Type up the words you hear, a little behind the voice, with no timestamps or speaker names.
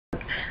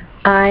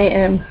I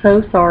am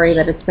so sorry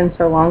that it's been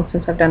so long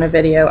since I've done a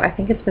video. I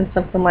think it's been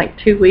something like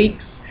 2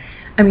 weeks.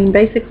 I mean,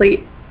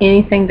 basically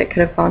anything that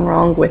could have gone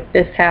wrong with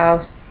this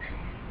house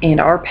and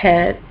our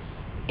pets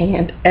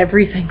and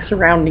everything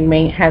surrounding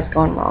me has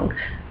gone wrong.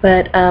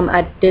 But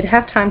I did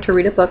have time to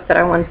read a book that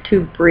I wanted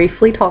to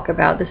briefly talk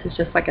about. This is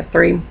just like a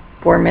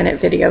 3-4 minute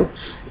video,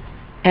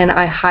 and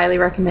I highly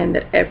recommend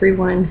that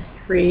everyone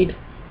read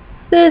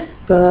this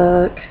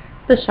book,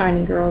 The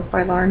Shining Girls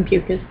by Lauren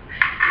Beukes.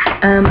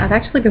 I've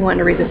actually been wanting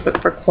to read this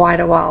book for quite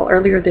a while.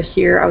 Earlier this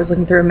year I was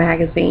looking through a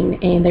magazine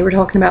and they were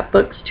talking about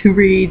books to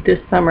read this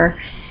summer,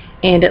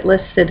 and it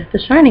listed The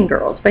Shining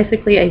Girls.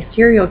 Basically a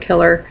serial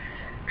killer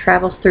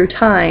travels through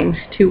time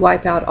to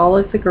wipe out all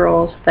of the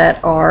girls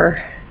that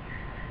are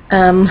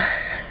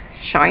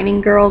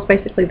shining girls.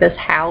 Basically this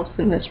house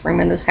and this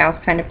room in this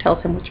house kind of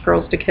tells him which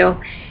girls to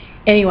kill.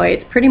 Anyway,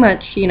 it's pretty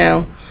much, you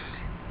know,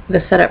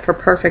 the setup for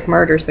perfect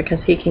murders, because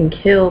he can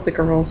kill the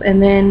girls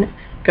and then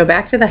go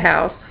back to the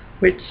house,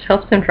 which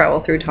helps him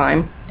travel through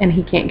time, and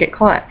he can't get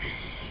caught.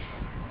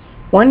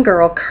 One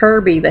girl,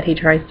 Kirby, that he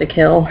tries to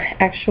kill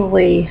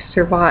actually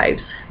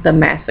survives the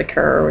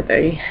massacre or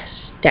the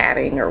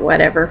stabbing or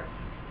whatever,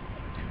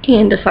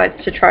 and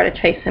decides to try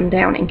to chase him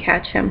down and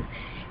catch him.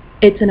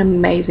 It's an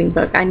amazing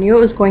book. I knew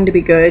it was going to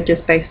be good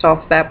just based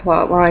off that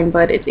plot line,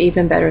 but it's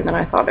even better than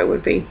I thought it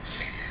would be.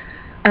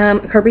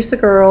 Kirby's the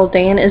girl,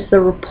 Dan is the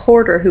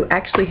reporter who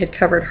actually had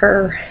covered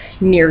her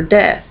near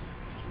death,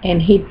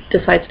 and he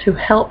decides to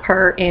help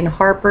her, and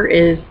Harper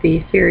is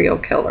the serial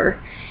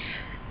killer.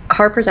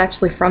 Harper's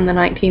actually from the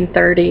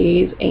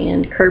 1930s,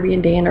 and Kirby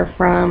and Dan are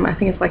from, I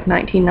think it's like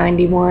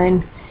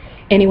 1991.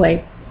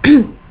 Anyway,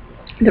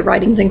 the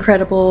writing's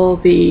incredible,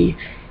 the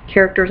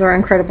characters are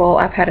incredible.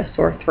 I've had a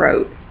sore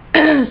throat,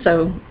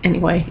 so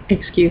anyway,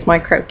 excuse my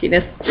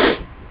croakiness.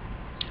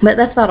 But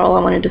that's about all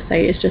I wanted to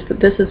say. It's just that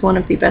this is one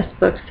of the best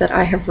books that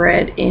I have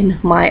read in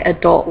my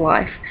adult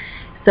life.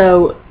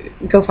 So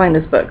go find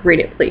this book, read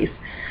it please.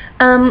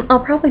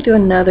 I'll probably do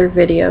another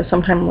video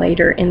sometime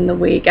later in the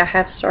week. I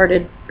have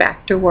started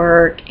back to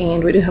work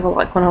and we do have a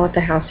lot going on with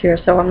the house here,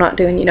 so I'm not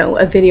doing, you know,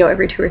 a video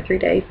every 2 or 3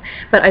 days.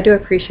 But I do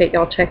appreciate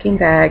y'all checking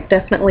back.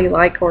 Definitely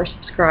like or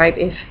subscribe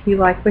if you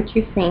like what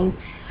you've seen.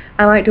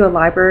 I might do a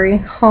library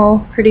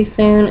haul pretty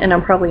soon, and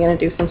I'm probably going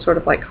to do some sort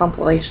of like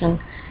compilation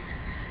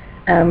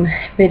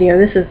video.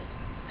 This is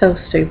so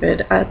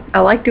stupid. I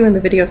like doing the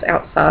videos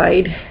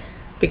outside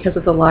because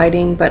of the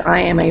lighting, but I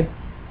am a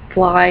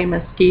fly,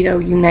 mosquito,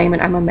 you name it,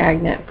 I'm a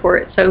magnet for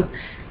it. So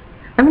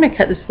I'm going to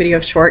cut this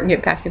video short and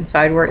get back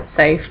inside where it's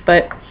safe.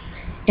 But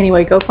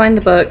anyway, go find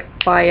the book,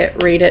 buy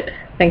it, read it,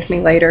 thank me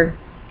later.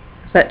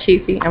 Is that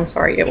cheesy? I'm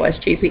sorry, it was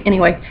cheesy.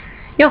 Anyway,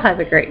 y'all have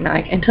a great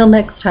night. Until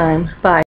next time, bye.